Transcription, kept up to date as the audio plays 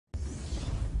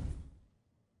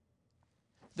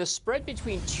The spread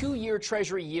between 2-year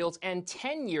Treasury yields and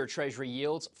 10-year Treasury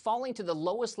yields falling to the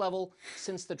lowest level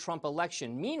since the Trump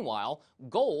election. Meanwhile,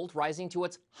 gold rising to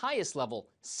its highest level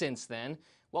since then.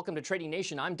 Welcome to Trading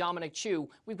Nation. I'm Dominic Chu.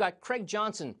 We've got Craig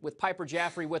Johnson with Piper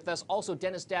Jaffray with us. Also,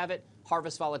 Dennis Davitt,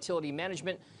 Harvest Volatility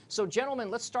Management. So,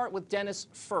 gentlemen, let's start with Dennis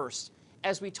first.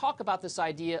 As we talk about this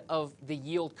idea of the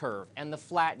yield curve and the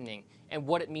flattening and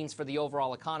what it means for the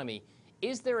overall economy,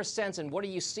 is there a sense, and what are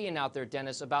you seeing out there,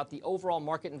 Dennis, about the overall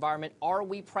market environment? Are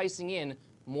we pricing in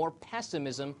more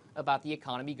pessimism about the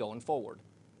economy going forward?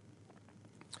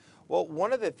 Well,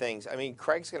 one of the things, I mean,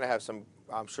 Craig's going to have some,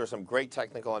 I'm sure, some great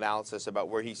technical analysis about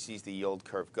where he sees the yield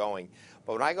curve going.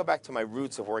 But when I go back to my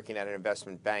roots of working at an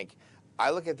investment bank,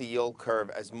 I look at the yield curve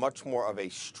as much more of a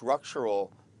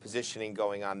structural positioning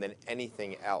going on than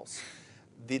anything else.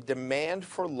 The demand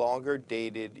for longer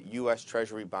dated U.S.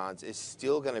 Treasury bonds is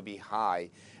still going to be high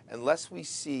unless we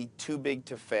see too big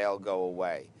to fail go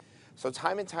away. So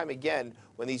time and time again,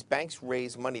 when these banks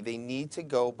raise money, they need to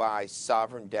go buy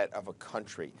sovereign debt of a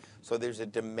country. So there's a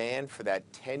demand for that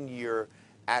 10-year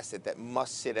asset that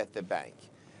must sit at the bank.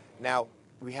 Now,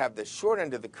 we have the short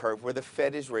end of the curve where the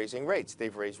Fed is raising rates.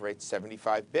 They've raised rates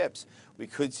 75 bips. We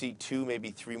could see 2,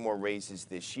 maybe 3 more raises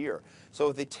this year. So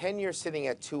with the 10-year sitting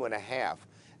at 2.5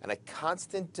 and a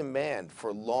constant demand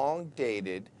for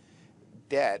long-dated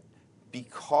debt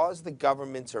because the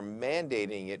governments are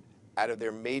mandating it out of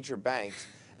their major banks,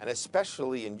 and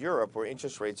especially in Europe where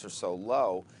interest rates are so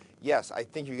low, yes, I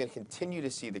think you're going to continue to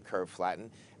see the curve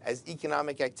flatten. As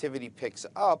economic activity picks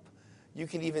up, you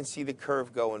can even see the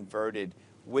curve go inverted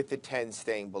with the 10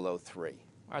 staying below 3.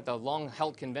 All right, the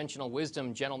long-held conventional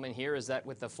wisdom, gentlemen, here is that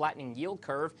with the flattening yield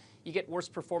curve, you get worse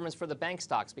performance for the bank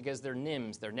stocks because their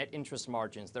NIMs, their net interest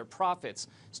margins, their profits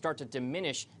start to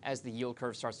diminish as the yield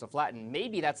curve starts to flatten.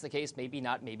 Maybe that's the case, maybe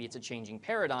not, maybe it's a changing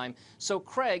paradigm. So,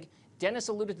 Craig, Dennis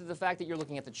alluded to the fact that you're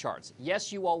looking at the charts.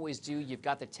 Yes, you always do. You've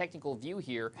got the technical view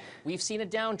here. We've seen a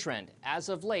downtrend. As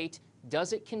of late,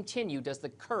 does it continue? Does the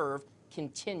curve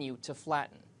continue to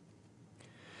flatten?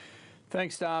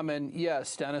 Thanks, Dom. And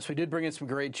yes, Dennis, we did bring in some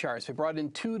great charts. We brought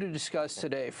in 2 to discuss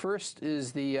today. First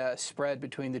is the spread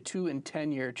between the 2 and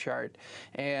 10-year chart.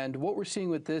 And what we're seeing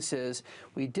with this is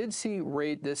we did see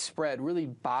this spread really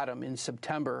bottom in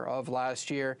September of last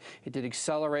year. It did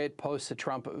accelerate post the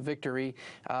Trump victory.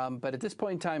 But at this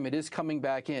point in time, it is coming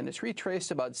back in. It's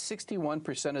retraced about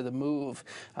 61% of the move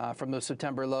from those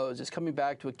September lows. It's coming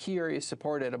back to a key area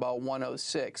support at about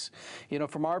 106. You know,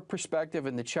 from our perspective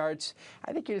in the charts,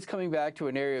 I think it is coming back to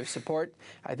an area of support.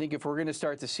 I think if we're going to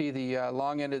start to see the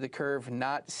long end of the curve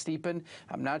not steepen,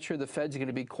 I'm not sure the Fed's going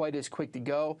to be quite as quick to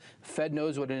go. The Fed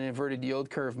knows what an inverted yield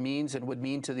curve means and would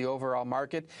mean to the overall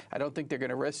market. I don't think they're going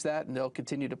to risk that, and they'll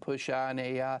continue to push on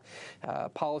a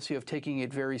policy of taking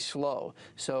it very slow.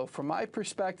 So from my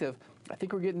perspective, I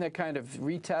think we're getting that kind of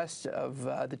retest of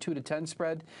the 2 to 10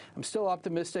 spread. I'm still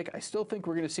optimistic. I still think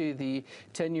we're going to see the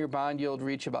 10-year bond yield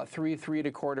reach about 3,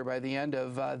 3.25 by the end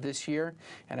of this year.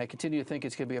 And I continue to think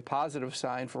it's going to be a positive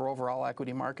sign for overall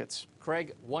equity markets.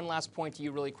 Craig, one last point to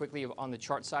you really quickly on the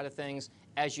chart side of things.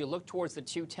 As you look towards the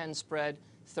 2-10 spread,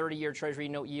 30-year Treasury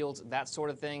note yields, that sort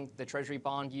of thing, the Treasury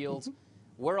bond yields,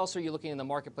 where else are you looking in the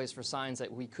marketplace for signs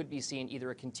that we could be seeing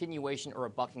either a continuation or a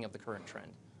bucking of the current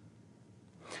trend?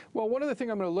 Well, one other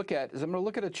thing I'm going to look at is I'm going to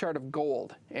look at a chart of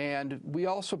gold, and we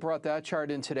also brought that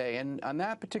chart in today. And on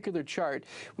that particular chart,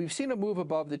 we've seen a move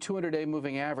above the 200-day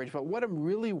moving average. But what I'm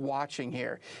really watching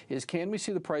here is, can we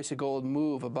see the price of gold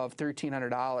move above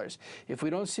 $1,300? If we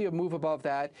don't see a move above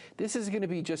that, this is going to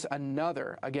be just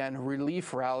another, again,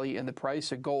 relief rally in the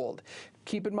price of gold.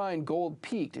 Keep in mind, gold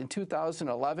peaked in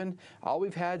 2011. All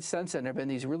we've had since then have been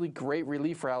these really great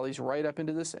relief rallies right up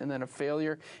into this, and then a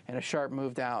failure and a sharp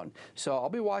move down. So I'll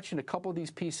be watching a couple of these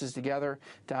pieces together,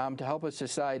 Dom, to help us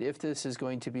decide if this is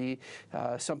going to be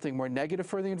something more negative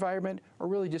for the environment or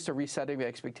really just a resetting of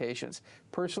expectations.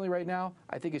 Personally, right now,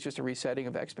 I think it's just a resetting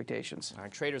of expectations. All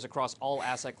right, traders across all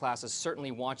asset classes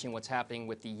certainly watching what's happening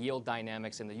with the yield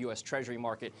dynamics in the U.S. Treasury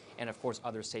market and, of course,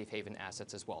 other safe haven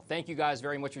assets as well. Thank you guys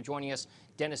very much for joining us.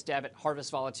 Dennis Davitt,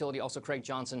 Harvest Volatility, also Craig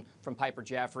Johnson from Piper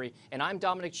Jaffray. And I'm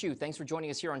Dominic Chu. Thanks for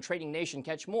joining us here on Trading Nation.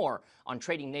 Catch more on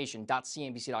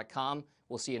tradingnation.cnbc.com.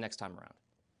 We'll see you next time around.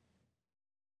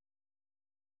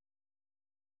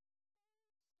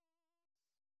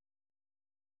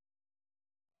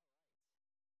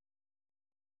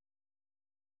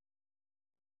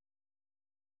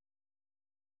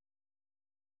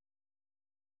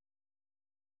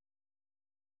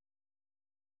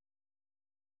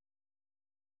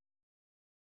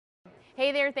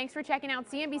 Hey there, thanks for checking out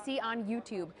CNBC on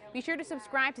YouTube. Be sure to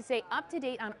subscribe to stay up to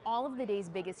date on all of the day's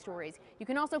biggest stories. You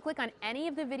can also click on any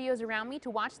of the videos around me to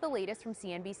watch the latest from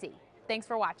CNBC. Thanks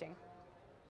for watching.